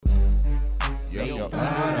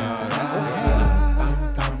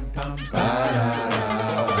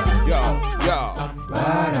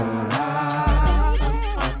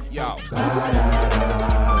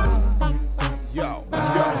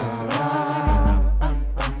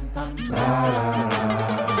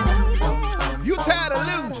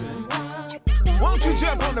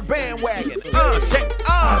bandwagon. Check.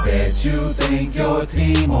 I bet you think your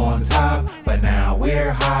team on top, but now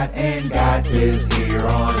we're hot and got this here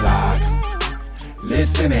on lock.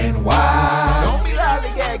 Listen and watch. Don't be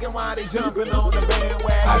lollygagging while they jumping on the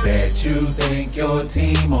bandwagon. I bet you think your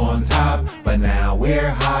team on top, but now we're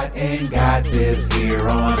hot and got this here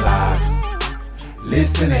on lock.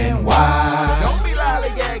 Listen and watch. Don't be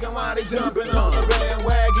lollygagging while they jumping on the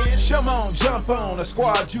bandwagon. Come on, jump on a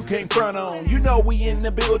squad you can't front on. You know we in the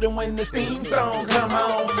building when this theme song come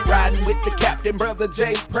on. Riding with the captain, brother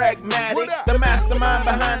J, pragmatic, the mastermind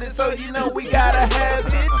behind it, so you know we gotta have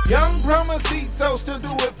it. Young Promosito still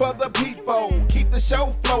do it for the people. Keep the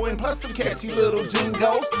show flowing, plus some catchy little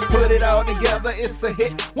jingles. Put it all together, it's a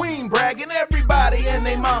hit. We ain't bragging, everybody and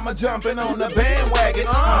they mama jumping on the bandwagon.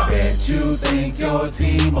 I bet you think your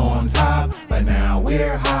team on top, but now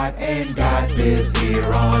we're hot and got this here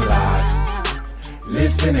on lock.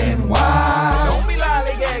 Listen and watch. Don't be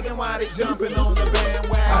lollygagging while they jumping on the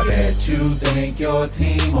bandwagon. I bet you think your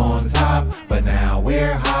team on top, but now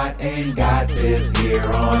we're hot and got this here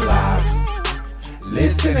on lock.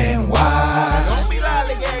 Listen and watch. Don't be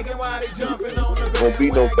lollygagging while they jumping on the bandwagon. Won't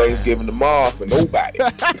be no Thanksgiving tomorrow for nobody.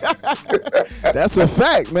 That's a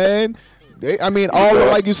fact, man.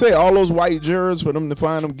 Like you say, all those white jurors, for them to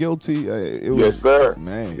find them guilty, it was, yes, sir.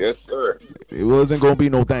 Man, yes, sir. It wasn't gonna be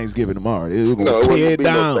no Thanksgiving tomorrow. It was gonna tear it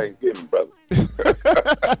down. No Thanksgiving, brother.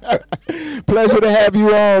 Pleasure to have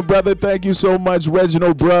you on, brother. Thank you so much,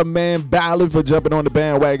 Reginald, bruh, man, Ballard, for jumping on the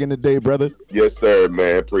bandwagon today, brother. Yes, sir,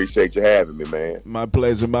 man. Appreciate you having me, man. My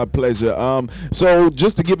pleasure, my pleasure. So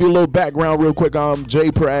just to give you a little background real quick, Jay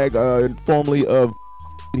Prag, formerly of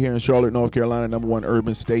here in Charlotte, North Carolina, #1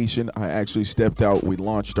 urban station. I actually stepped out. We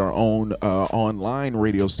launched our own online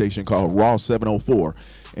radio station called Raw 704,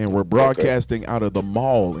 and we're broadcasting out of the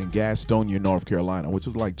mall in Gastonia, North Carolina, which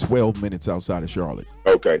is like 12 minutes outside of Charlotte.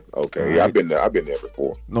 Okay. Right. Yeah, I've been there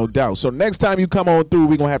before. No doubt. So next time you come on through,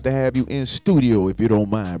 we're gonna have to have you in studio if you don't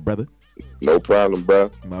mind, brother. No problem, bro.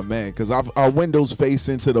 My man, because our windows face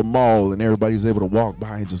into the mall, and everybody's able to walk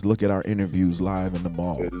by and just look at our interviews live in the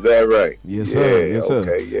mall. Is that right? Yes, sir. Yeah, yes, sir.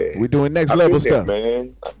 Okay, yeah. We're doing next I've level been there, stuff,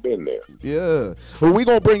 man. I've been there. Yeah. Well, we're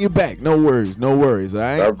gonna bring you back. No worries. All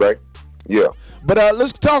right. All right. Yeah. But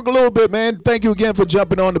let's talk a little bit, man. Thank you again for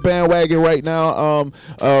jumping on the bandwagon right now.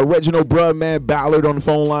 Reginald, bruh, man, Ballard on the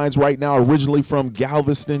phone lines right now, originally from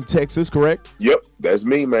Galveston, Texas, correct? Yep, that's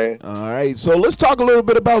me, man. All right, so let's talk a little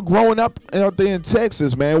bit about growing up out there in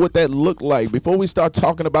Texas, man, what that looked like. Before we start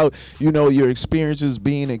talking about, your experiences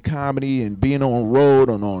being in comedy and being on road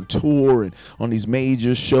and on tour and on these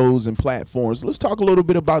major shows and platforms, let's talk a little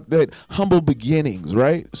bit about that humble beginnings,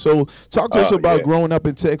 right? So talk to us about growing up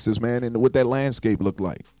in Texas, man, and what that landscape looked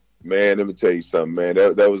like. Man, let me tell you something, man.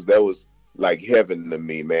 That was like heaven to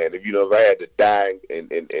me, man. If I had to die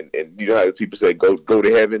and you know how people say go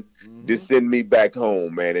to heaven, just send me back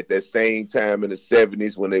home, man. At that same time in the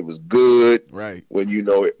 70s when it was good, right? When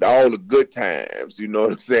all the good times, you know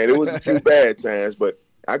what I'm saying? It was a few bad times, but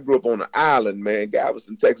I grew up on an island, man.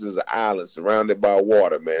 Galveston, Texas is an island surrounded by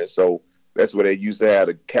water, man. So that's where they used to have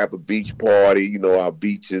the Kappa Beach party, our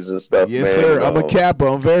beaches and stuff. Yes, man. sir. I'm a Kappa.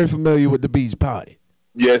 I'm very familiar with the beach party.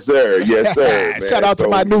 Yes, sir. Yes, sir. Shout out to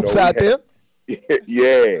my noops out there.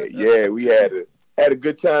 Yeah. We had a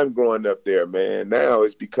good time growing up there, man. Now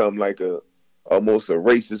it's become like almost a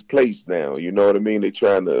racist place now. You know what I mean? They're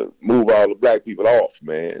trying to move all the black people off,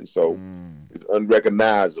 man. So it's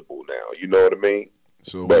unrecognizable now. You know what I mean?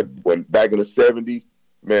 So, but when back in the 70s,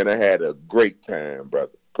 man, I had a great time,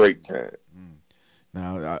 brother. Great time.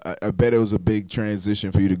 Now, I bet it was a big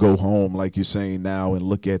transition for you to go home, like you're saying now, and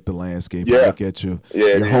look at the landscape, and look at your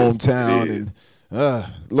hometown, and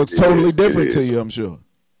looks totally different to you, I'm sure.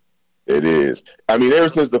 It is. I mean, ever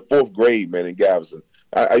since the 4th grade, man, in Galveston,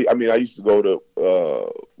 I used to go to,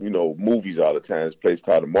 movies all the time. This place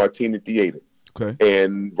called the Martina Theater. Okay.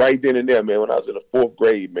 And right then and there, man, when I was in the 4th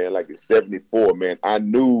grade, man, like in 74, man, I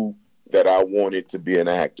knew that I wanted to be an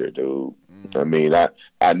actor, dude. I mean,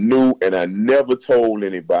 I knew, and I never told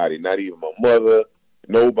anybody, not even my mother,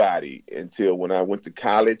 nobody, until when I went to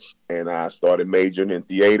college and I started majoring in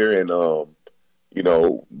theater. And,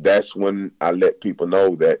 that's when I let people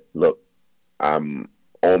know that, look, I'm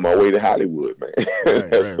on my way to Hollywood, man.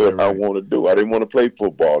 That's what I want to do. I didn't want to play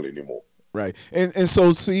football anymore. Right. And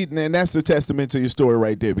so, see, and that's the testament to your story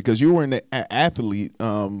right there, because you were an athlete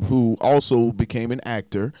who also became an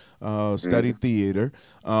actor, studied theater,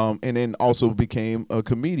 and then also became a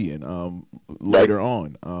comedian later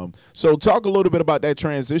on. So talk a little bit about that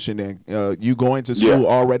transition then. You going to school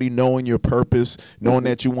already knowing your purpose, knowing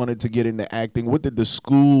that you wanted to get into acting. What did the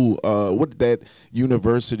school, what did that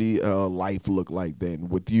university life look like then,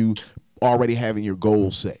 with you already having your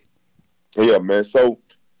goals set? Yeah, man. So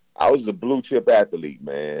I was a blue chip athlete,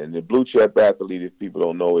 man. The blue chip athlete, if people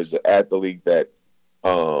don't know, is an athlete that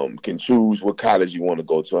can choose what college you want to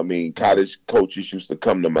go to. I mean, college coaches used to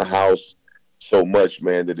come to my house so much,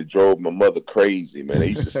 man, that it drove my mother crazy, man. They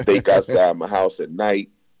used to stake outside my house at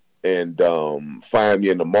night and find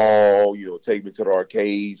me in the mall, you know, take me to the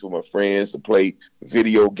arcades with my friends to play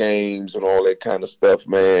video games and all that kind of stuff,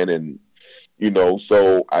 man. And you know,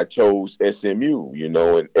 so I chose SMU, you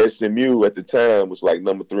know, and SMU at the time was like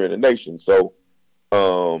number 3 in the nation. So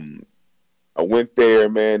I went there,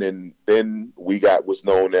 man, and then we got what's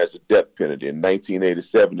known as a death penalty. In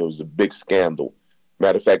 1987, it was a big scandal.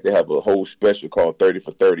 Matter of fact, they have a whole special called 30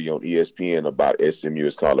 for 30 on ESPN about SMU.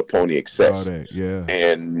 It's called A Pony Excess. Yeah.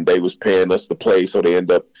 And they was paying us to play, so they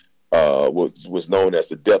end up was known as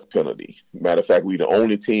the death penalty. Matter of fact, we the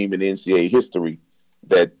only team in NCAA history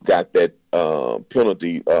that got that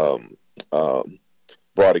penalty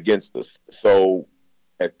brought against us. So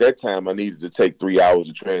at that time, I needed to take 3 hours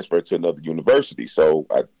to transfer to another university. So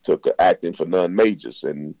I took acting for non-majors.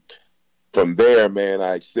 And from there, man,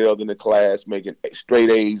 I excelled in the class, making straight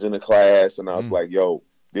A's in the class. And I was like, yo,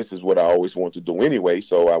 this is what I always want to do anyway.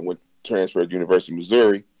 So I transferred to University of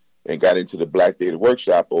Missouri and got into the Black Theater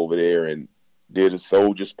Workshop over there and did a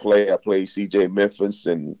Soldiers play. I played C.J. Memphis,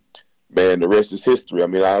 and man, the rest is history. I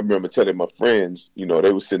mean, I remember telling my friends, you know,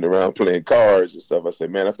 they were sitting around playing cards and stuff. I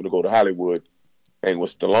said, man, I'm going to go to Hollywood and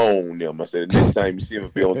with Stallone. Them. I said, the next time you see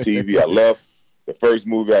him be on TV, I left. The first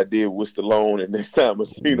movie I did was Stallone, and next time I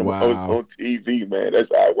seen him, I was on TV, man.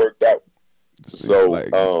 That's how it worked out. So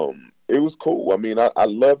it was cool. I mean, I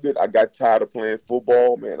loved it. I got tired of playing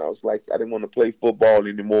football, man. I was like, I didn't want to play football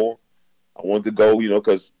anymore. I wanted to go, you know,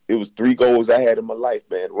 because it was 3 goals I had in my life,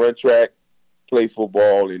 man. Run track, play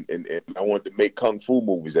football, and I wanted to make kung fu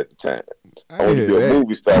movies at the time. I wanted to be a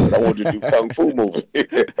movie star, but I wanted to do kung fu movies.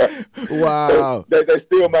 Wow. That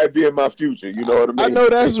still might be in my future, you know what I mean? I know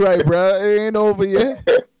that's right, bro. It ain't over yet.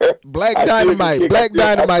 Black Dynamite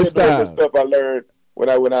style. Stuff I learned when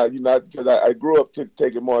I you know, because I grew up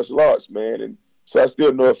taking martial arts, man, and so I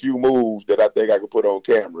still know a few moves that I think I could put on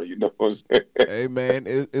camera, you know what I'm saying? Hey, man,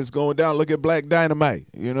 it's going down. Look at Black Dynamite.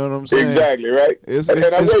 You know what I'm saying? Exactly, right? It's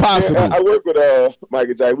possible. Man, I work with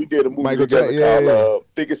Michael J. We did a movie together called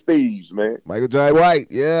Thick as Thieves, man. Michael J. White,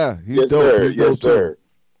 yeah. He's dope. Sir. He's dope, sir.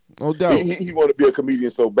 No doubt. He wanted to be a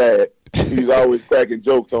comedian so bad. He's always cracking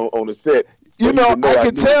jokes on the set. You know, I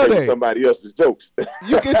can tell that. Somebody else's jokes.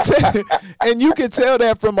 You can tell, and you can tell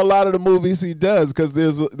that from a lot of the movies he does, because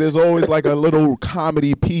there's always like a little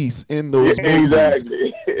comedy piece in those movies.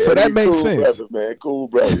 Exactly. So that makes cool sense. Brother, man. Cool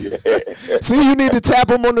brother. Yeah. See, you need to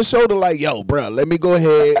tap him on the shoulder like, yo, bro, let me go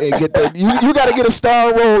ahead and get that. You got to get a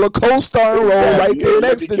starring role, a co-starring role right there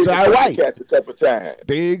next to Jai White. Catch a couple times.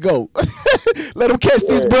 There you go. Let him catch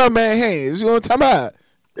these bro man hands. You know what I'm talking about?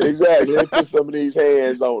 Exactly. Let's put some of these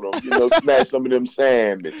hands on them. You know, snatch some of them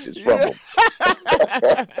sandwiches from them.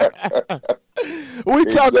 We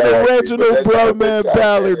talking to Reginald, bro, man,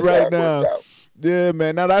 Ballard right now. Yeah,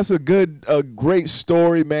 man. Now that's a great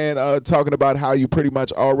story, man. Talking about how you pretty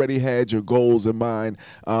much already had your goals in mind,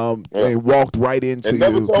 and walked right into and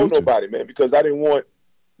never told nobody, man, because I didn't want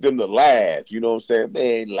them to laugh. You know what I'm saying?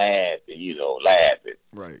 Man, laughing.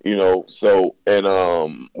 Right. You know, so, and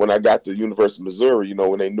when I got to University of Missouri, you know,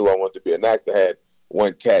 when they knew I wanted to be an actor, I had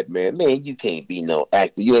one cat, man, you can't be no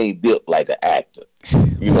actor. You ain't built like an actor.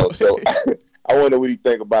 You know, so I wonder what he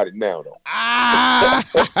think about it now, though.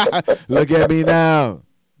 Look at me now.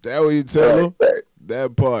 That what you tell him? Right.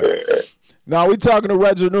 That part. Now we talking to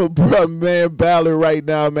Reginald, bro, man, Ballard right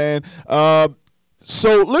now, man.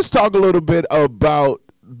 So let's talk a little bit about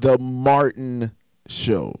the Martin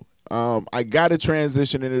show. I got to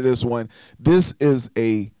transition into this one. This is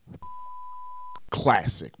a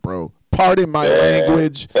classic, bro. Pardon my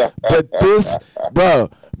language, but this, bro,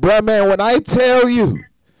 man, when I tell you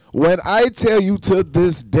to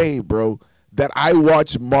this day, bro, that I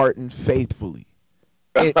watch Martin faithfully.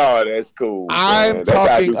 Oh, that's cool. I'm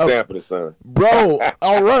talking Sanford the Son, bro.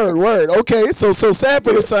 Oh, word. Okay, so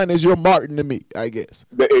Sanford the Son is your Martin to me, I guess.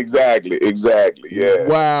 Exactly. Yeah.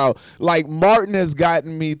 Wow, like Martin has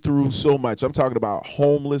gotten me through so much. I'm talking about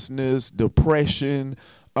homelessness, depression,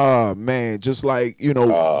 Man, just like, me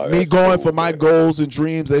That's going cool, for my man. goals and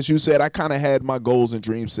dreams, as you said, I kind of had my goals and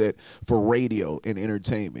dreams set for radio and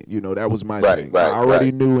entertainment. That was my thing. I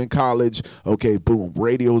already knew in college, okay, boom,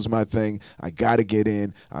 radio is my thing. I got to get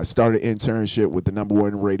in. I started internship with the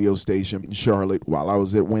 #1 radio station in Charlotte while I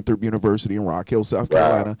was at Winthrop University in Rock Hill, South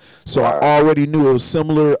Carolina. So I already knew it was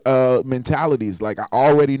similar mentalities. Like I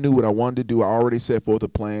already knew what I wanted to do. I already set forth a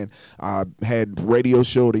plan. I had radio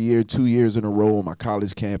show of the year 2 years in a row on my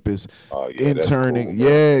college campus, interning. Cool,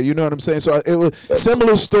 yeah, you know what I'm saying? So it was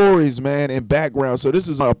similar stories, man, and background. So this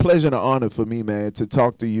is a pleasure and an honor for me, man, to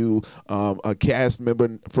talk to you, a cast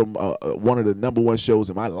member from one of the #1 shows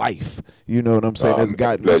in my life. You know what I'm saying? That's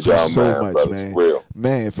gotten me through so much, brother, man. For real.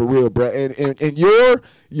 Man, for real, bro. And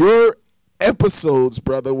your episodes,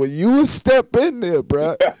 brother, when you would step in there,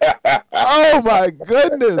 bro. Oh my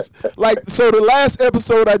goodness! Like, so the last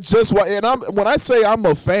episode I just watched, and when I say I'm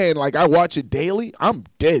a fan, like I watch it daily, I'm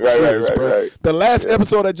dead serious, bro. Right. The last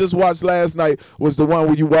episode I just watched last night was the one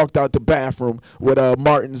where you walked out the bathroom with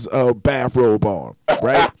Martin's bathrobe on,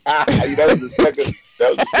 right? That was the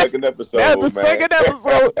second episode. That was the second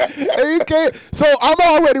episode. And you can't, so I'm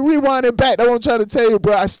already rewinding back. That's what I'm trying to tell you,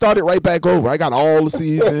 bro. I started right back over. I got all the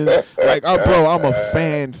seasons. Like, bro, I'm a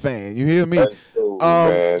fan. You hear me? That's cool,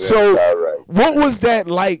 man. That's So, right. what was that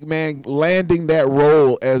like, man, landing that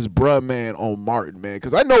role as bruh man on Martin, man?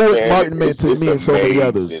 Because I know what Martin meant to me and so many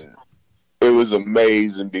others. It was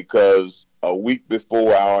amazing because a week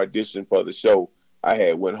before I auditioned for the show, I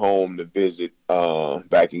had went home to visit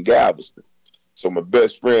back in Galveston. So my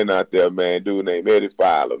best friend out there, man, dude named Eddie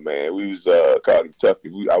Fowler, man, we was called him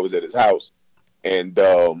Tuffy. I was at his house, and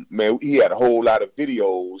man, he had a whole lot of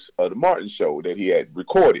videos of the Martin show that he had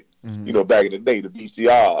recorded. Mm-hmm. Back in the day, the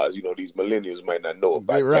VCRs. These millennials might not know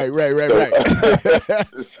about. Right.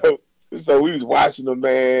 So we was watching them,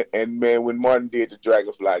 man, and man, when Martin did the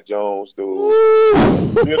Dragonfly Jones, dude,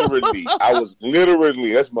 I was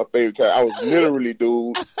literally, that's my favorite character. I was literally,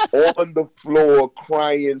 dude, on the floor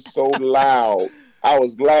crying so loud. I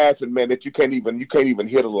was laughing, man, that you can't even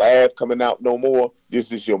hear the laugh coming out no more.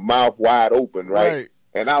 This is your mouth wide open, right?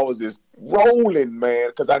 And I was just rolling, man,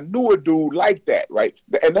 because I knew a dude like that, right?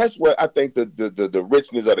 And that's what I think the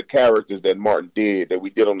richness of the characters that Martin did, that we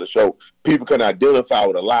did on the show, people can identify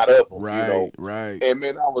with a lot of them, Right. And,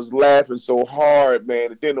 man, I was laughing so hard,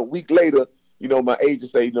 man. And then a week later, my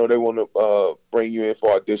agent say, they want to bring you in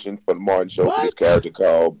for audition for the Martin show for this character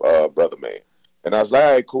called Brother Man. And I was like,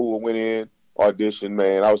 all right, cool. I went in. Audition,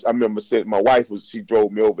 man. I remember sitting. My wife she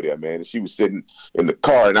drove me over there, man, and she was sitting in the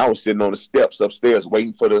car, and I was sitting on the steps upstairs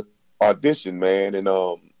waiting for the audition, man. And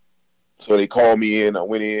so they called me in. I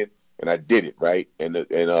went in and I did it, right. And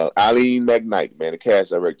Eileen McKnight, man, the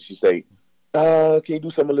cast director, she say, "Can you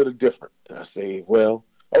do something a little different?" And I say, "Well,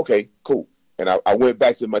 okay, cool." And I went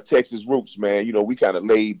back to my Texas roots, man. We kind of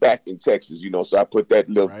laid back in Texas, so I put that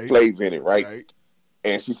little flavor in it, right?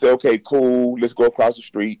 And she said, "Okay, cool. Let's go across the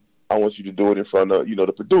street. I want you to do it in front of,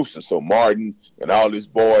 the producer." So Martin and all these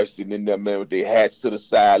boys sitting in there, man, with their hats to the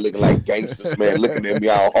side, looking like gangsters, man, looking at me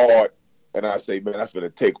all hard. And I say, man, I'm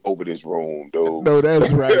finna take over this room, dude. No,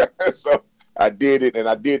 that's right. So I did it, and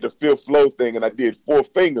I did the fifth flow thing, and I did 4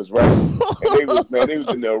 fingers, right? And they was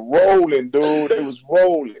in there rolling, dude. They was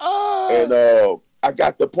rolling. And I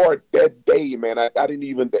got the part that day, man. They didn't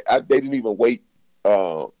even wait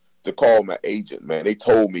to call my agent, man. They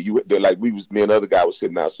told me me and other guy was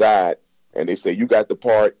sitting outside, and they said, "You got the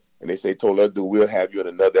part," and they told us, "Dude, we'll have you in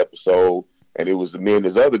another episode." And it was me and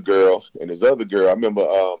this other girl, I remember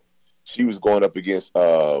she was going up against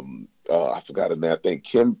I forgot her name. I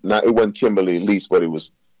think it wasn't Kimberly Elise, but it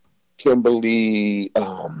was Kimberly.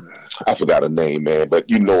 I forgot her name, man, but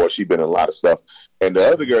her. She been in a lot of stuff, and the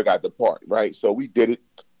other girl got the part, right? So we did it.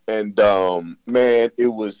 And man, it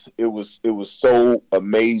was so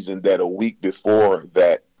amazing that a week before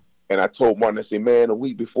that, and I told Martin, I said, man, a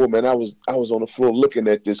week before, man, I was on the floor looking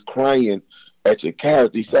at this, crying at your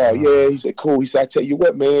character. He said, "Oh, yeah." He said, "Cool." He said, "I tell you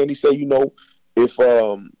what, man." He said, if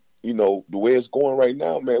the way it's going right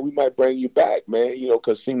now, man, we might bring you back, man.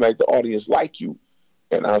 Because it seemed like the audience like you.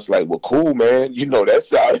 And I was like, "Well, cool, man.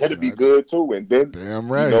 That'd be good too." And then,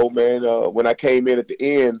 damn right, man, when I came in at the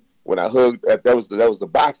end. When I hugged, that was the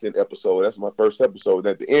boxing episode. That's my first episode.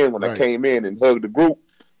 At the end, when I came in and hugged the group,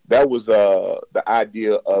 that was the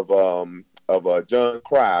idea of John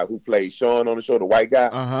Cryer, who played Sean on the show, the white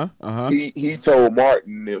guy. He told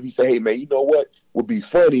Martin, he said, "Hey man, you know what would be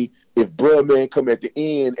funny if Bruh Man come at the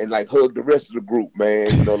end and like hug the rest of the group, man.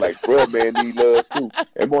 Like Bruh Man need love too."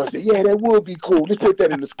 And Martin said, "Yeah, that would be cool. Let's put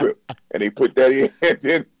that in the script." And they put that in. And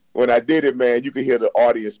then when I did it, man, you could hear the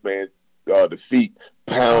audience, man, the feet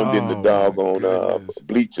pounding the doggone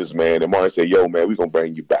bleachers, man. And Martin said, "Yo, man, we gonna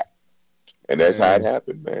bring you back." And that's how it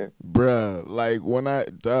happened, man. Bruh, like when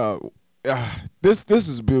this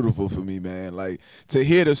is beautiful for me, man. Like to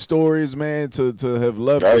hear the stories, man, to have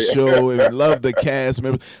loved the show and love the cast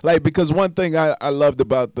members. Like, because one thing I loved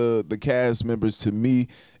about the cast members, to me,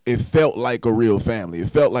 it felt like a real family. It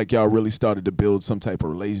felt like y'all really started to build some type of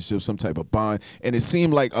relationship, some type of bond. And it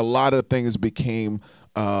seemed like a lot of things became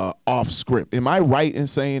off script. Am I right in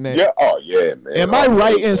saying that? Yeah. Oh yeah, man. Am I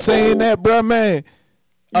right in saying that, bruh, man?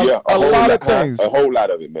 A lot of things. A whole lot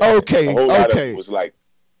of it, man. Okay. A whole lot of it was like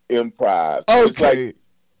improv. Okay. It's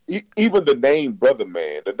like even the name Brother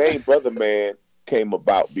Man. The name Brother Man came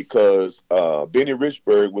about because Benny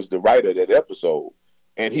Richburg was the writer of that episode,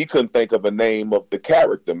 and he couldn't think of a name of the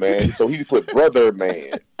character, man. So he put Brother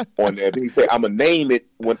Man on there. He said, "I'm gonna name it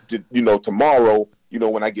tomorrow.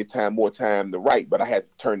 When I get more time to write." But I had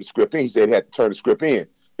to turn the script in. He said he had to turn the script in.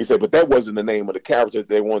 He said, but that wasn't the name of the character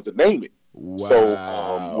they wanted to name it. Wow.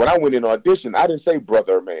 So when I went in audition, I didn't say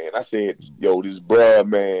Brother Man. I said, "Yo, this bruh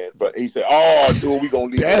man." But he said, "Oh, dude, we gonna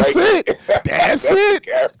leave That's it." Right That's it.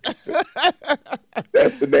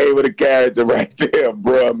 That's the name of the character right there,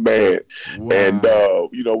 bruh man. Wow.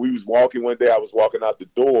 And we was walking one day. I was walking out the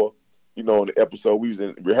door. In the episode we was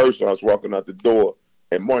in rehearsal. I was walking out the door,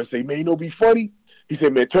 and Martin said, "Man, be funny." He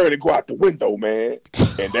said, "Man, turn and go out the window, man."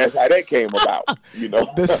 And that's how that came about.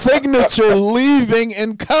 The signature leaving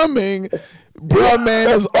and coming, bruh man,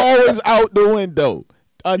 is always out the window.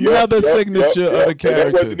 Another signature of the character.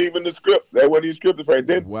 And that wasn't even the script. That wasn't even scripted for it.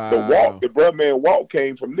 Then the bruh man walk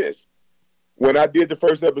came from this. When I did the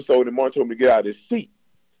first episode, and Martin told me to get out of his seat,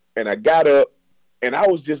 and I got up, and I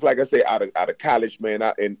was just, like I say, out of college, man.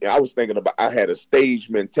 I was thinking about, I had a stage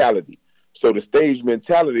mentality. So the stage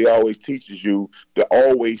mentality always teaches you to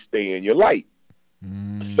always stay in your light.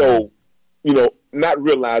 So, not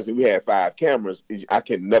realizing we had 5 cameras, I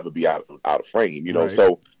can never be out of frame, Right.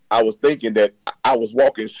 So I was thinking that I was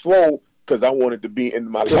walking slow because I wanted to be in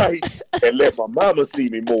my light and let my mama see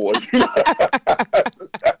me more.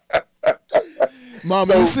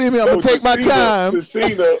 Mama, you see me, I'm going to take my time.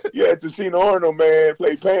 Tashina Arnold, man,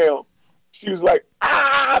 play Pam. She was like,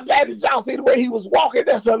 man, did y'all see the way he was walking?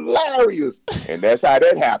 That's hilarious. And that's how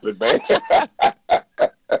that happened, man.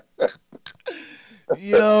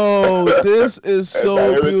 Yo, this is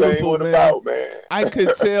so beautiful, man. About, man. I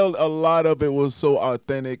could tell a lot of it was so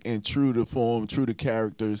authentic and true to form, true to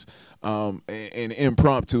characters, and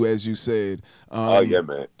impromptu, as you said. Oh, yeah,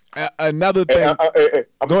 man. Another thing.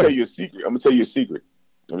 I'm going to tell you a secret.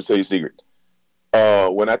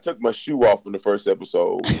 When I took my shoe off in the first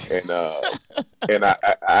episode, and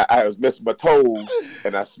I was missing my toes,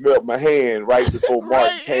 and I smelled my hand right before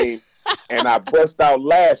Martin came, and I burst out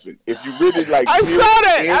laughing. If you really I saw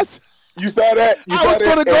that. You saw that? I was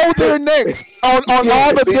going to go there next on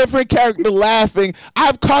all the different characters laughing.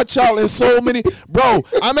 I've caught y'all in so many. Bro,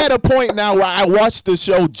 I'm at a point now where I watch the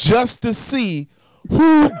show just to see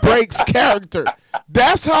who breaks character.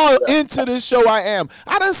 That's how into this show I am.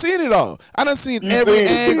 I done seen it all. I done seen every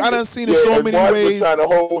angle. I done seen it so many Mark ways. Was trying to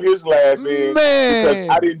hold his laugh in, man, because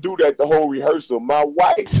I didn't do that the whole rehearsal. My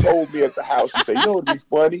wife told me at the house, she said, "It'd be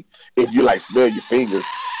funny if you smell your fingers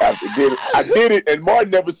after dinner." I did it, and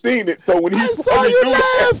Martin never seen it. So when he saw you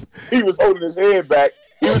laugh, he was holding his head back.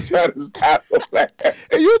 He was trying to stop the laugh.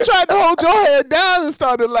 And you tried to hold your head down and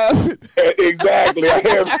started laughing. Exactly.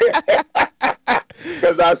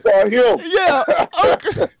 Because I saw him. Yeah.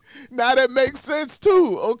 Okay. Now that makes sense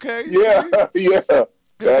too. Okay. Yeah. Yeah.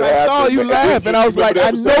 Because I saw you laugh, and I was like,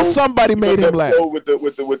 I know somebody made him laugh. With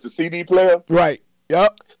the CD player. Right.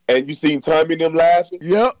 Yep. And you seen Tommy and them laughing.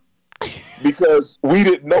 Yep. Because we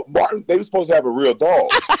didn't know Martin. They were supposed to have a real dog,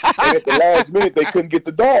 and at the last minute they couldn't get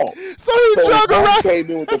the dog. So he drug around. Came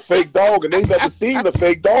in with the fake dog, and they never seen the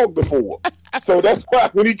fake dog before. So that's why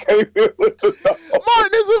when he came in with the dog,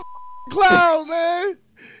 Martin is a clown, man.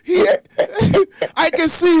 I can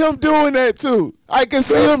see him doing that too. I can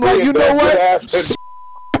see him like, you know what?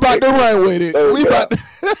 About to run with it. We about to.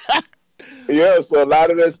 Yeah, so a lot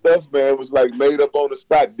of that stuff, man, was made up on the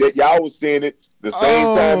spot. That y'all was seeing it the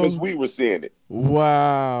same time as we were seeing it.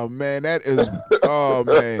 Wow, man, that is, oh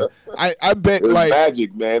man, I bet it was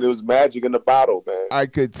magic, man. It was magic in the bottle, man. I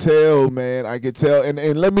could tell, man. I could tell,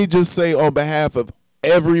 and let me just say on behalf of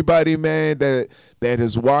everybody, man, that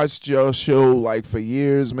has watched your show like for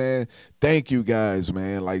years, man. Thank you guys,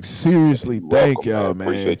 man. Like seriously, thank y'all, man.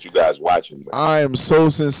 Appreciate you guys watching, man. I am so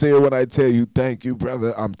sincere when I tell you thank you,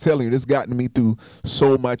 brother. I'm telling you, this gotten me through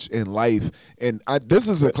so much in life, and this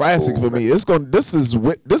is a classic for me. This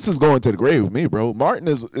is going to the grave with me, bro. Martin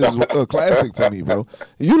is a classic for me, bro.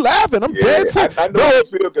 You laughing? I'm dead serious. I know you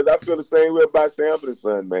feel, because I feel the same way about Sanford &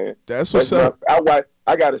 Son, man. That's what's up.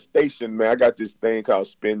 I got a station, man. I got this thing called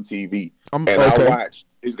Spin TV, I watch.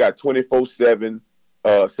 It's got 24/7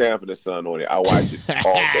 Sanford & Son on it. I watch it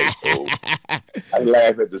all day. So I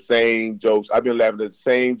laugh at the same jokes. I've been laughing at the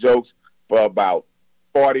same jokes for about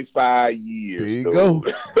 45 years. There you go.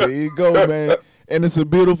 There you go, man. And it's a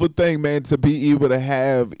beautiful thing, man, to be able to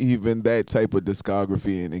have even that type of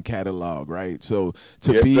discography and catalog, right? So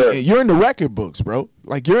you're in the record books, bro.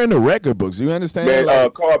 Like, you're in the record books. You understand?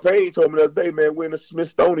 Man, Carl Payne told me the other day, man, we're in the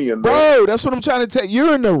Smithsonian, bro. Man. That's what I'm trying to tell you.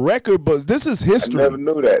 You're in the record books. This is history. I never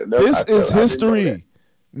knew that. This is history.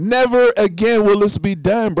 Never again will this be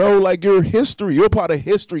done, bro. Like, you're history. You're part of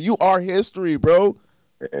history. You are history, bro.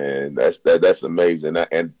 And that's amazing.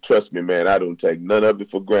 And trust me, man, I don't take none of it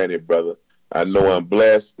for granted, brother. I know I'm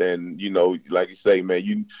blessed, and like you say,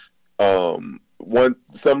 man,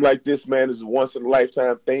 something like this, man, is a once in a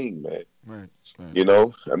lifetime thing, man. Right.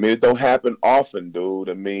 I mean, it don't happen often, dude.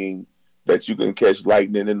 I mean, that you can catch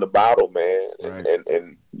lightning in the bottle, man. Right.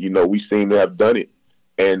 And we seem to have done it,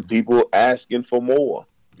 and people asking for more.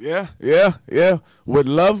 Yeah. Would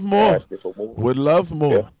love more. Asking for more. Would love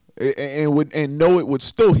more, and know it would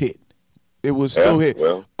still hit. It would still hit.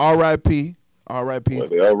 Well, R.I.P. R.I.P. Well,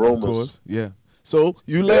 there are rumors. Of course. Yeah. So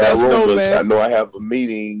you let us know, man. I know I have a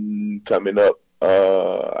meeting coming up.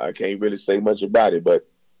 I can't really say much about it, but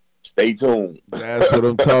stay tuned. That's what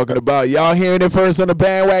I'm talking about. Y'all hearing it first on the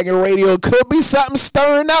Bandwagon Radio. Could be something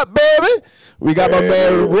stirring up, baby. We got my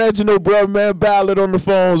man Reginald, brother, man, Ballard on the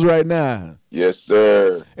phones right now. Yes,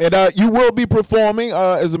 sir. And you will be performing,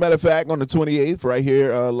 as a matter of fact, on the 28th right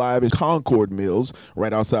here live in Concord Mills,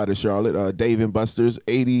 right outside of Charlotte. Dave & Buster's,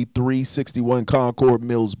 8361 Concord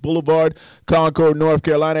Mills Boulevard, Concord, North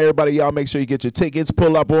Carolina. Everybody, y'all make sure you get your tickets,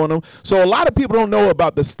 pull up on them. So a lot of people don't know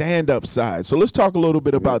about the stand-up side. So let's talk a little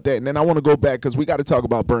bit about that. And then I want to go back because we got to talk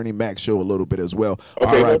about Bernie Mac's show a little bit as well.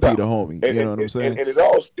 Okay, R.I.P. the homie. You know what I'm saying? And it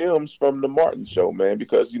all stems from the Martin show, man,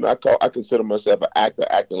 because, I consider myself an actor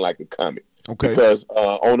acting like a comic. Okay. Because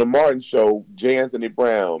on the Martin show, J. Anthony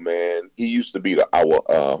Brown, man, he used to be our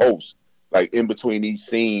host. Like in between each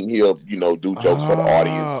scene, he'll do jokes for the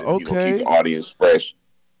audience, and, keep the audience fresh.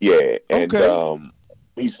 Yeah, and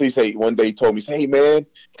he say one day he told me, hey man,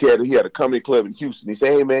 he had a comedy club in Houston. He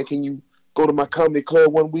said, hey man, can you go to my comedy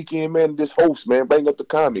club one weekend, man? And just host, man, bring up the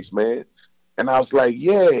comics, man. And I was like,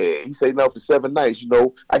 yeah. He said, no, for 7 nights,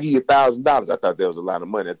 I give you $1,000. I thought that was a lot of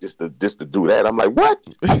money just to do that. I'm like, what?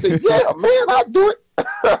 I said, yeah, man, I'll do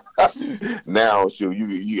it. Now, shoot,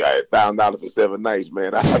 you got $1,000 for 7 nights,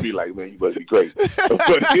 man. I'd be like, man, you must be crazy.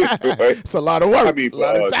 But anyway, it's a lot of work. I mean,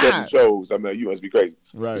 for 7 shows, I mean, you must be crazy.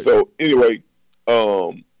 Right. So anyway,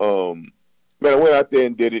 man, I went out there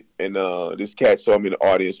and did it, and this cat saw me in the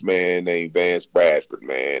audience, man, named Vance Bradford,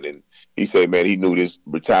 man, and he said, man, he knew this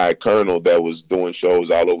retired colonel that was doing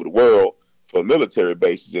shows all over the world for military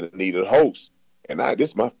bases and needed a host. And this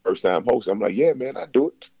is my first time hosting. I'm like, yeah, man, I do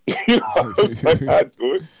it. I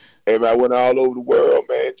do it. And I went all over the world,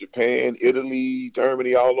 man, Japan, Italy,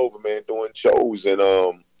 Germany, all over, man, doing shows. And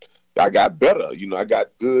I got better. I got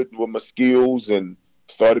good with my skills and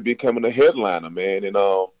started becoming a headliner, man. And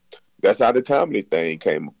that's how the comedy thing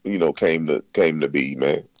came to be,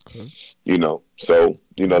 man. Okay. So,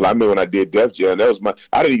 I remember when I did Def Jam,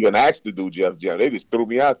 I didn't even ask to do Def Jam. They just threw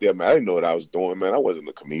me out there, man. I didn't know what I was doing, man. I wasn't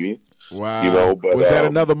a comedian. Wow. But was that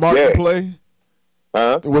another Martin play?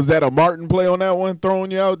 Huh? Was that a Martin play on that one, throwing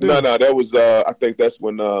you out there? No, that was, I think that's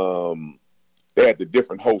when they had the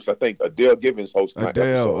different hosts. I think Adele Givens hosted.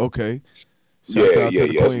 Adele, okay. Shouts out to the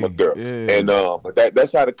Queen. That's my girl. Yeah. And but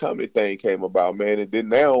that's how the comedy thing came about, man. And then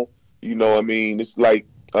now, it's like,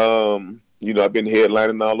 I've been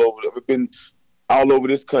headlining all over. I've been all over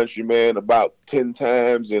this country, man, about 10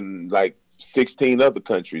 times in like 16 other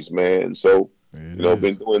countries, man. So,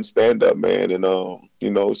 been doing stand-up, man, and,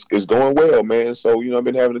 it's going well, man. So, I've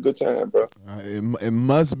been having a good time, bro. It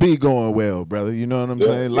must be going well, brother. You know what I'm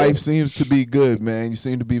saying? Life seems to be good, man. You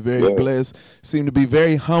seem to be very blessed, seem to be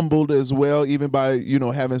very humbled as well, even by,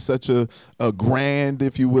 having such a grand,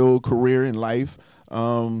 if you will, career in life.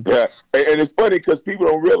 And it's funny because people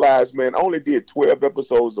don't realize, man, I only did 12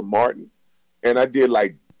 episodes of Martin, and I did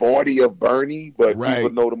like 40 of Bernie, but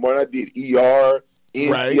people know the Martin. I did ER,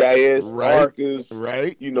 NCIS, Arcus,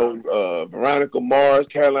 right. Veronica Mars,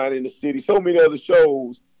 Carolina in the City, so many other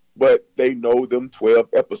shows, but they know them 12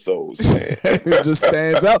 episodes, man. It just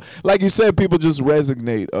stands out. Like you said, people just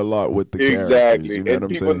resonate a lot with the characters. You know and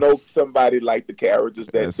people know somebody like the characters.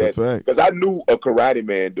 That's a fact. Because I knew a Karate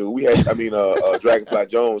Man dude. We had, Dragonfly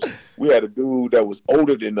Jones. We had a dude that was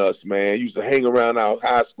older than us, man. He used to hang around our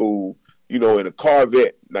high school, in a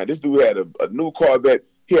Corvette. Now, this dude had a new Corvette.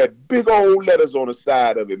 He had big old letters on the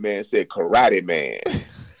side of it, man, said Karate Man.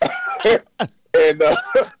 And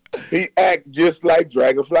he act just like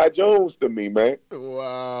Dragonfly Jones to me, man.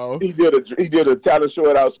 Wow. He did a talent show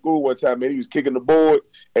at our school one time, man. He was kicking the board,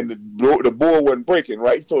 and the board wasn't breaking,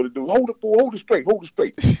 right? He told the dude, hold it straight.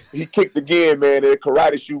 He kicked again, man, and the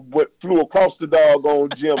karate shoe flew across the doggone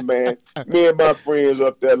gym, man. Me and my friends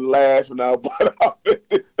up there laughing our butt off at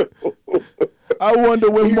this dude. I wonder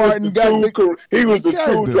when Martin got he was the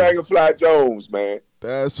true Dragonfly Jones, man.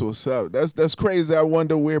 That's what's up. That's crazy. I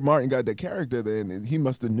wonder where Martin got the character then. And he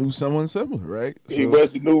must have knew someone similar, right? So, he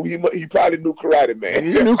probably knew Karate Man.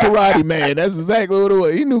 He knew Karate Man. That's exactly what it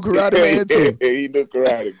was. He knew Karate Man too. He knew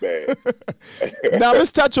Karate Man. Now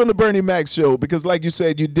let's touch on the Bernie Mac show, because like you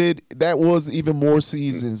said, that was even more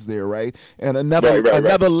seasons there, right? And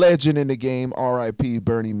another legend in the game, R.I.P.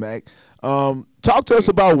 Bernie Mac. Talk to us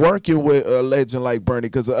about working with a legend like Bernie,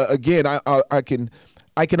 because again,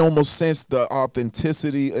 I can almost sense the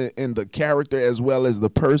authenticity in the character as well as the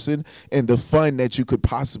person and the fun that you could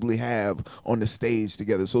possibly have on the stage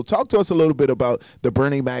together. So talk to us a little bit about the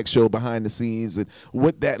Bernie Mac show behind the scenes and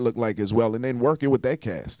what that looked like as well, and then working with that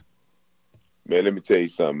cast. Man, let me tell you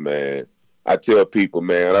something, man. I tell people,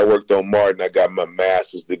 man, I worked on Martin, I got my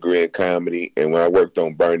master's degree in comedy, and when I worked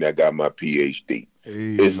on Bernie, I got my PhD.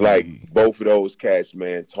 Hey. It's like both of those cats,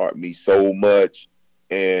 man, taught me so much.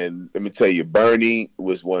 And let me tell you, Bernie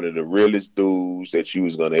was one of the realest dudes that you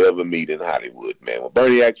was going to ever meet in Hollywood, man. When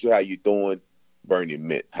Bernie asked you how you doing, Bernie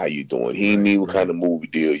meant how you doing. He didn't mean what kind of movie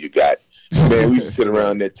deal you got. Man, we used to sit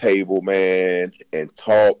around that table, man, and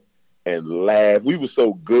talk and laugh. We were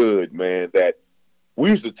so good, man, that we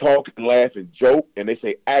used to talk and laugh and joke, and they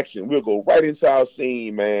say action. We'll go right into our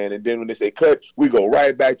scene, man. And then when they say cut, we go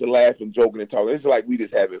right back to laughing, joking, and talking. It's like we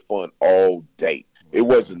just having fun all day. It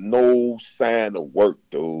wasn't no sign of work,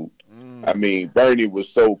 dude. I mean, Bernie was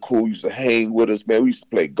so cool. He used to hang with us, man. We used to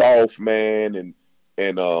play golf, man, and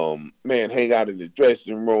hang out in the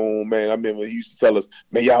dressing room, man. I remember he used to tell us,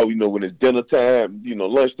 man, y'all, when it's dinner time,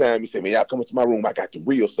 lunchtime, he said, man, y'all come into my room. I got the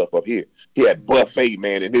real stuff up here. He had buffet,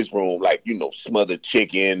 man, in his room, like, smothered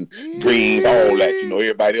chicken, greens, all that.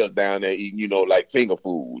 Everybody else down there eating, like finger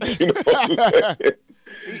food.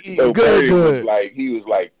 So good. He was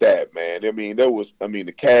like that, man. I mean,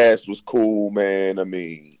 the cast was cool, man. I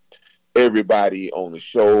mean, everybody on the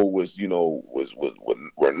show was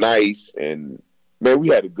were nice, and man, we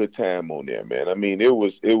had a good time on there, man. I mean, it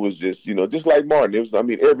was just, just like Martin.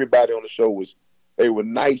 Everybody on the show they were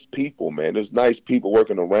nice people, man. There's nice people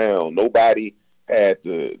working around. Nobody had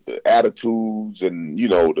the attitudes and,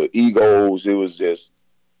 the egos. It was just,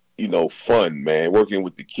 fun, man. Working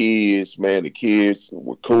with the kids, man. The kids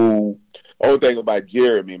were cool. Only thing about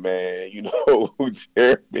Jeremy, man,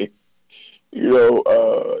 Jeremy,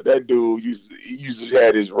 that dude used to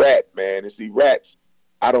have his rat, man. And see, rats,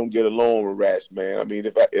 I don't get along with rats, man. I mean,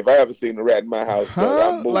 if I ever seen a rat in my house,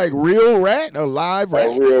 like real rat, a live rat,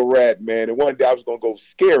 a real rat, man. And one day I was gonna go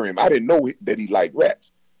scare him. I didn't know that he liked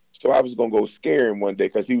rats, so I was gonna go scare him one day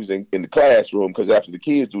because he was in the classroom. Because after the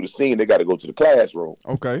kids do the scene, they got to go to the classroom.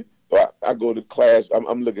 Okay. So I go to class.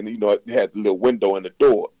 I'm looking. It had the little window in the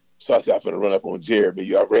door. So I said, I'm gonna run up on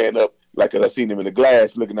Jeremy. I ran up like I seen him in the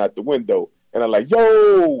glass looking out the window, and I'm like,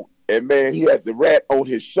 yo, and man, he had the rat on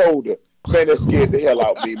his shoulder. Man, that scared the hell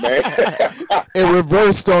out of me, man. It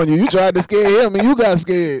reversed on you. You tried to scare him, and you got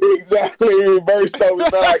scared. Exactly, it reversed on me.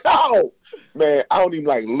 Man, like, oh, man, I don't even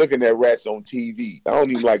like looking at rats on TV. I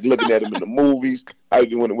don't even like looking at them in the movies.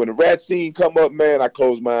 When the rat scene come up, man, I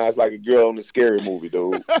close my eyes like a girl in a scary movie,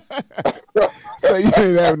 dude. So you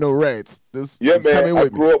ain't have no rats. Man, I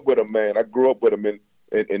grew up with them, man. I grew up with them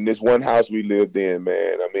in this one house we lived in,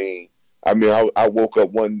 man. I woke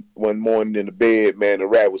up one morning in the bed, man. The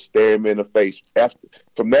rat was staring me in the face.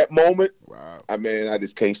 From that moment, wow. I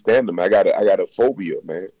just can't stand them. I got a phobia,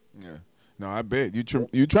 man. Yeah, no, I bet you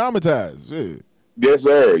traumatized. Yeah. Yes,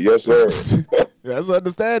 sir. Yes, sir. That's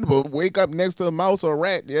understandable. Wake up next to a mouse or a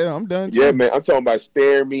rat. Yeah, I'm done. Yeah, man. I'm talking about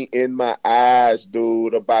staring me in my eyes,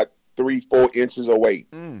 dude. About 3-4 inches away.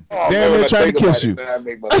 Damn, they're trying to kiss you. I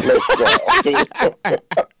make my blood crawl.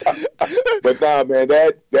 But nah, man,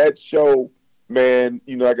 that show, man,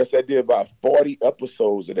 like I said, I did about 40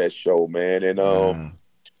 episodes of that show, man. And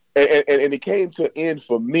and it came to an end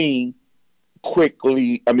for me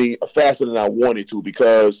quickly. I mean, faster than I wanted to,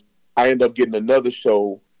 because I ended up getting another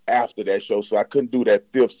show after that show, so I couldn't do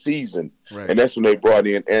that 5th season. Right. And that's when they brought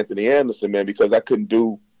in Anthony Anderson, man, because I couldn't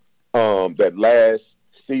do that last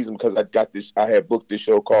season because I had booked this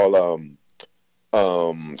show called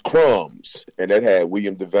Crumbs, and that had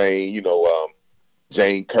William Devane,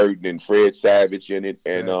 Jane Curtin and Fred Savage in it.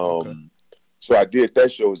 And so I did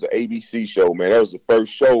that show. It was an ABC show, man. That was the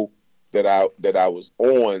first show that I was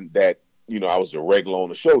on that, I was a regular on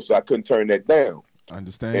the show, so I couldn't turn that down. I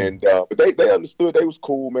understand. And but they understood. They was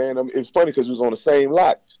cool, man. I mean, it was funny because it was on the same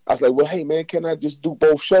lot. I was like, well, hey, man, can I just do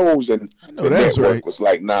both shows? And the network was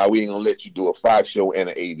like, nah, we ain't gonna let you do a Fox show and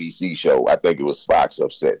an ABC show. I think it was Fox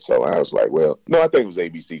upset. So I was like, well, no, I think it was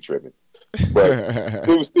ABC tripping. But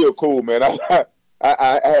it was still cool, man. I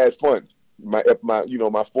had fun. My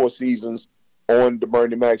 4 seasons on the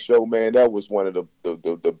Bernie Mac show, man, that was one of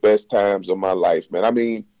the best times of my life, man. I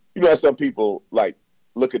mean, how some people like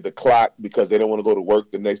look at the clock because they don't want to go to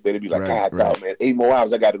work the next day. They be like, God, man, 8 more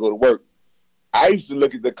hours, I got to go to work. I used to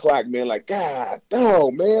look at the clock, man, like, God,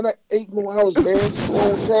 dog, man, 8 more hours, man,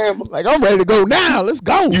 it's a long time. Like, I'm ready to go now. Let's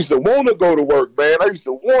go. I used to want to go to work, man. I used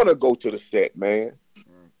to want to go to the set, man.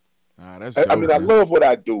 That's dope, I mean, man. I love what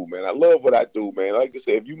I do, man. Like I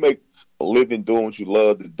said, if you make a living doing what you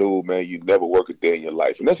love to do, man, you never work a day in your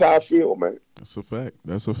life. And that's how I feel, man. That's a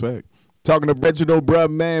fact. Talking to Reginald,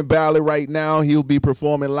 Ballard right now. He'll be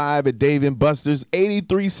performing live at Dave & Buster's,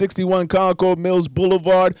 8361 Concord Mills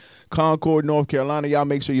Boulevard, Concord, North Carolina. Y'all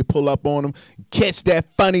make sure you pull up on him. Catch that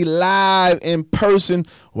funny live in person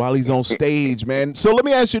while he's on stage, man. So let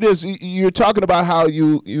me ask you this. You're talking about how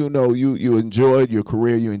you enjoyed your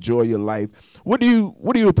career, you enjoy your life. What do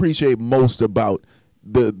you appreciate most about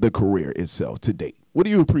the career itself to date? What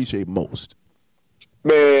do you appreciate most?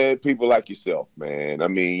 Man, people like yourself, man. I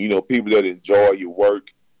mean, people that enjoy your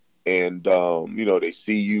work and, they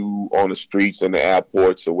see you on the streets and the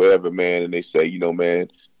airports or wherever, man, and they say, man,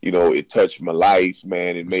 it touched my life,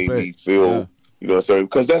 man. It made me feel, so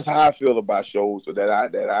because that's how I feel about shows that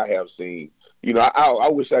I have seen. I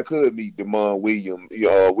wish I could meet Damon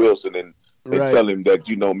Wilson and tell him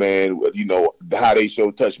that, man, how they show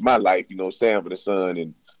touched my life, Sanford and Son,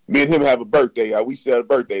 and me and him have a birthday. We share a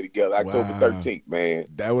birthday together, October 13th, man.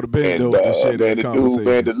 That would have been dope to share that conversation.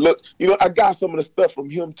 Man, the looks, I got some of the stuff from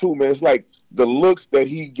him too, man. It's like the looks that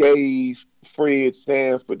he gave Fred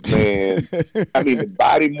Sanford, man. I mean, the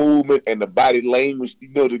body movement and the body language,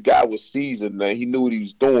 the guy was seasoned, man. He knew what he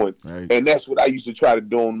was doing. Right. And that's what I used to try to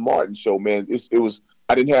do on Martin's show, man.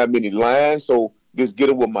 I didn't have many lines, so just get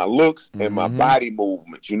it with my looks and my body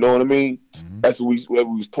movement. You know what I mean? That's what we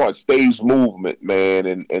was taught, stage movement, man,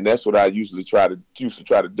 and that's what I used to try to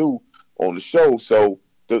do on the show. So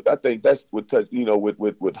I think that's what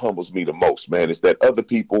what humbles me the most, man, is that other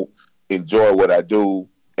people enjoy what I do,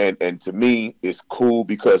 and to me it's cool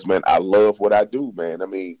because, man, I love what I do, man. I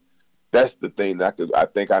mean, that's the thing that I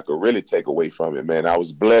think I could really take away from it, man. I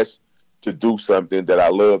was blessed to do something that I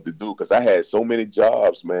love to do because I had so many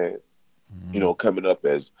jobs, man. Coming up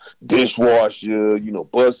as dishwasher,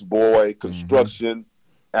 busboy, construction,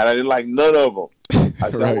 and I didn't like none of them. I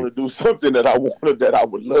said, I want to do something that I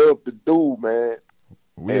would love to do, man.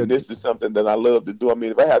 And this is something that I love to do. I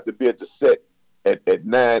mean, if I have to be at the set at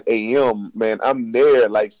 9 a.m., man, I'm there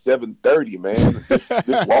like 7:30, man. Just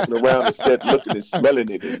walking around the set, looking and smelling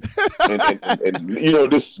it,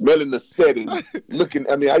 and just smelling the set and looking.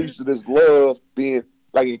 I mean, I used to just love being.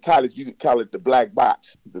 Like in college, you could call it the black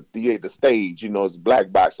box, the stage, it's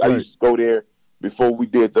black box. I used to go there before we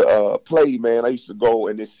did the play, man. I used to go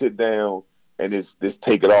and just sit down and just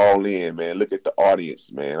take it all in, man. Look at the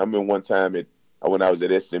audience, man. I remember one time when I was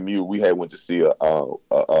at SMU, we went to see I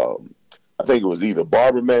think it was either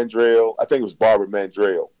Barbara Mandrell. I think it was Barbara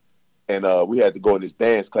Mandrell. And we had to go in this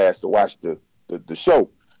dance class to watch the show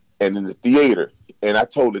and in the theater. And I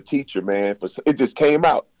told the teacher, man, it just came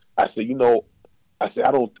out. I said,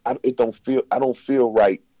 I don't feel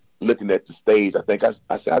right looking at the stage. I think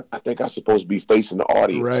I'm supposed to be facing the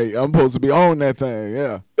audience. Right, I'm supposed to be on that thing.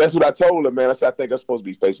 Yeah, that's what I told him, man. I said I think I'm supposed to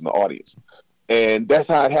be facing the audience, and that's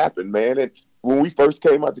how it happened, man. And when we first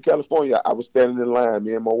came out to California, I was standing in line,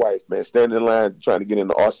 me and my wife, man, standing in line trying to get in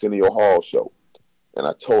the Arsenio Hall show. And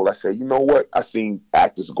I said, you know what? I seen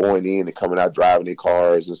actors going in and coming out driving their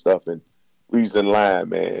cars and stuff, and we was in line,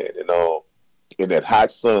 man, and in that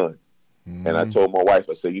hot sun. And I told my wife,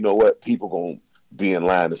 I said, you know what? People going to be in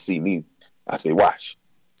line to see me. I said, watch.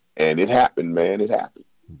 And it happened, man. It happened.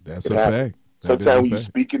 That's a fact. Sometimes when you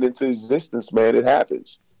speak it into existence, man, it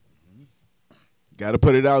happens. Got to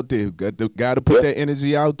put it out there. Got to put that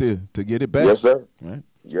energy out there to get it back. Yes, sir. Right?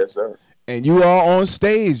 Yes, sir. And you are on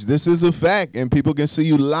stage. This is a fact. And people can see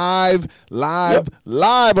you live on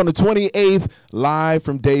the 28th, live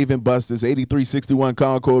from Dave and Buster's, 8361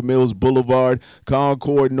 Concord Mills Boulevard,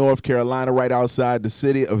 Concord, North Carolina, right outside the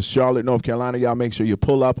city of Charlotte, North Carolina. Y'all make sure you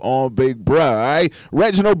pull up on Big Bruh, all right?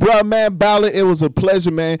 Reginald Bruh, man, Ballard, it was a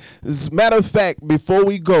pleasure, man. As a matter of fact, before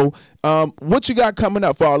we go, what you got coming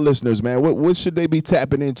up for our listeners, man? What should they be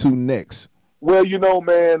tapping into next? Well,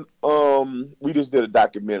 man, we just did a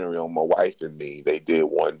documentary on my wife and me. They did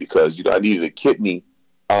one because, I needed a kidney,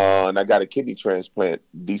 and I got a kidney transplant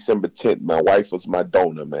December 10th. My wife was my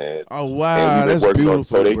donor, man. Oh, wow, that's beautiful,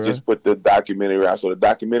 so they just put the documentary out. So the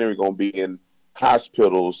documentary going to be in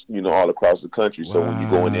hospitals, all across the country. So when you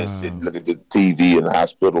go in there and sit and look at the TV in the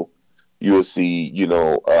hospital, you'll see,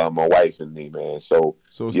 my wife and me, man. So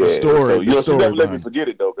it's the story. So, she never let me forget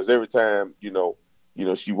it, though, because every time,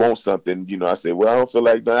 she wants something, I say, well, I don't feel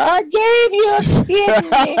like that. I gave you a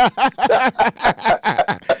kidney.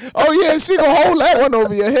 Oh, yeah, she gonna hold that one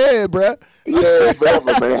over your head, bruh. Yeah,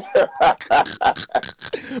 brother, man.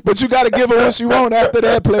 But you got to give her what she want after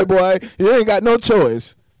that, Playboy. You ain't got no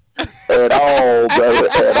choice. At all, brother,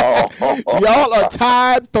 at all. Y'all are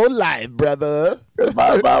tied for life, brother.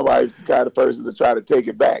 My wife's the kind of person to try to take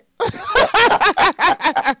it back.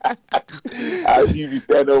 She be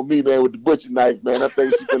standing on me, man, with the butcher knife, man. I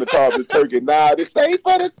think she's gonna carve the turkey. Nah, this ain't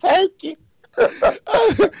for the turkey.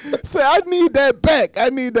 Say, I need that back.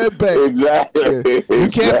 Exactly. Yeah.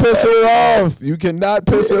 You can't piss her off. You cannot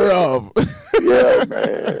piss her off. Yeah,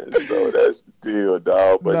 man. So that's the deal,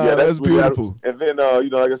 dog. But that's beautiful. And then,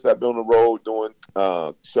 like I said, I've been on the road doing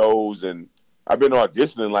shows, and I've been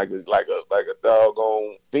auditioning like a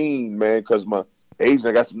doggone fiend, man. Because my agent,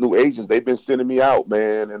 I got some new agents. They've been sending me out,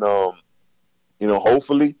 man, and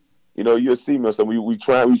hopefully, you'll see me. So we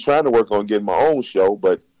trying to work on getting my own show,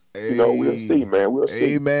 but. We'll see, man. We'll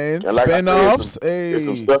see. Hey, man. And like Spin-offs. There's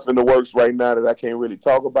some stuff in the works right now that I can't really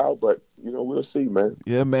talk about, but, we'll see, man.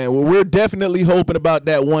 Yeah, man. Well, we're definitely hoping about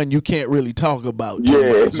that one you can't really talk about. Yeah,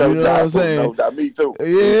 much, you know what I'm saying? No doubt. Me too.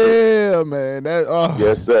 Yeah, man.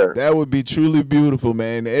 Yes, sir. That would be truly beautiful,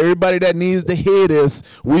 man. Everybody that needs to hear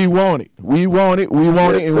this, we want it. We want it, and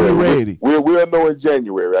we're ready. We'll know in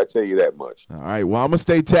January, I tell you that much. All right. Well, I'm going to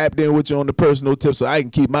stay tapped in with you on the personal tip so I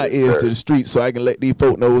can keep my ears to the street so I can let these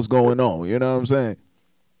folk know what's going on. You know what I'm saying?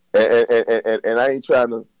 And I ain't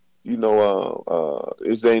trying to,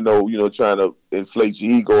 this ain't no, trying to inflate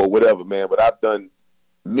your ego or whatever, man. But I've done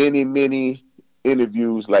many, many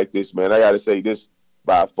interviews like this, man. I got to say this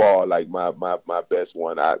by far, like my best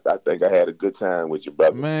one. I think I had a good time with you,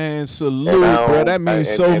 brother. Man, salute, bro. That means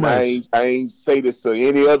so much. I ain't say this to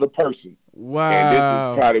any other person. Wow. And this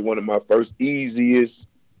is probably one of my first easiest,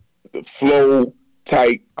 the flow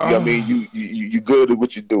tight. I mean, you good at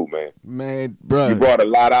what you do, man. Man, bro. You brought a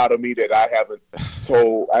lot out of me that I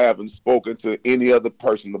haven't spoken to any other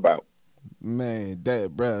person about. Man,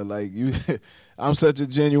 that, bro, like you, I'm such a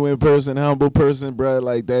genuine person, humble person, bro.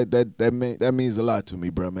 Like that means a lot to me,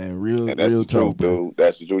 bro, man. Real truth, dude.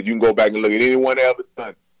 That's the truth. You can go back and look at anyone I ever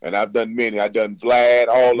done, and I've done many. I done Vlad,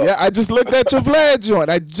 all of them. Yeah, I just looked at your Vlad joint.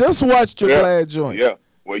 I just watched your Vlad joint. Yeah.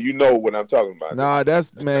 Well, you know what I'm talking about. Nah,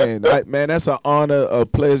 that's man, that's an honor, a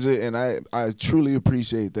pleasure, and I truly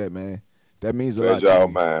appreciate that, man. That means a lot to me. Pleasure all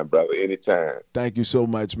mine, brother. Anytime. Thank you so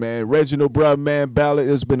much, man. Reginald, bruh, man, Ballard,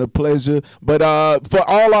 it's been a pleasure. But for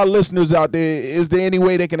all our listeners out there, is there any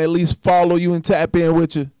way they can at least follow you and tap in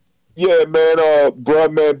with you? Yeah, man.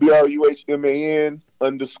 Bruhman, BRUHMAN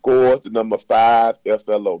 _ the number 5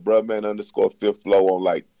 FLO. Bruhman _ fifth flow on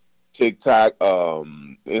like TikTok,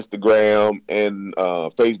 Instagram, and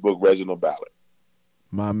Facebook, Reginald Ballard.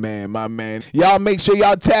 My man. Y'all make sure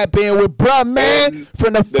y'all tap in with Bruhman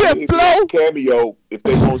from the fifth flow. Cameo, if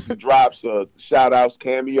they want some drops, shout outs,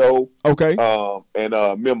 Cameo. Okay.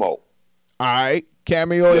 And Memo. All right.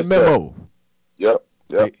 Cameo and Memo. Sir.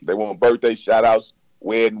 Yep. They want birthday shout outs,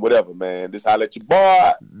 wedding, whatever, man. Just holler at your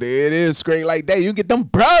boy. There it is, straight like that. You can get them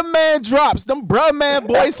Bruhman drops, them Bruhman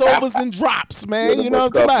voiceovers and drops, man. You know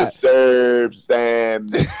what I'm talking about? Serves, and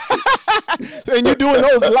you're doing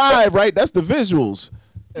those live, right? That's the visuals.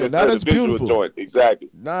 Yeah, yes, now that's beautiful. Joint. Exactly.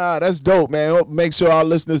 Nah, that's dope, man. Make sure our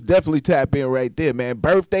listeners definitely tap in right there, man.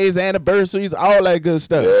 Birthdays, anniversaries, all that good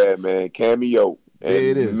stuff. Yeah, man. Cameo. And, there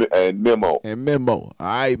it is. And Memo. All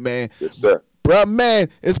right, man. Yes, sir. Bruh, man,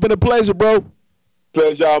 it's been a pleasure, bro.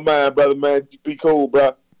 Pleasure all mine, brother, man. Be cool,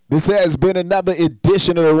 bro. This has been another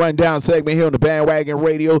edition of the Rundown segment here on the Bandwagon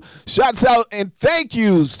Radio. Shouts out and thank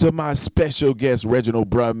yous to my special guest, Reginald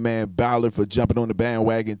Brotman Ballard, for jumping on the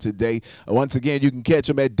bandwagon today. Once again, you can catch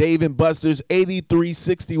him at Dave & Buster's,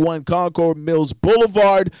 8361 Concord Mills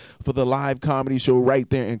Boulevard for the live comedy show right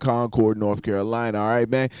there in Concord, North Carolina. All right,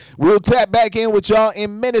 man. We'll tap back in with y'all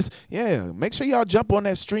in minutes. Yeah, make sure y'all jump on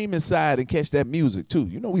that streaming side and catch that music, too.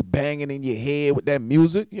 You know we banging in your head with that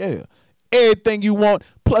music. Yeah. Everything you want,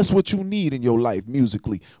 plus what you need in your life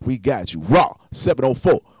musically, we got you. Raw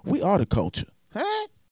 704. We are the culture. Huh?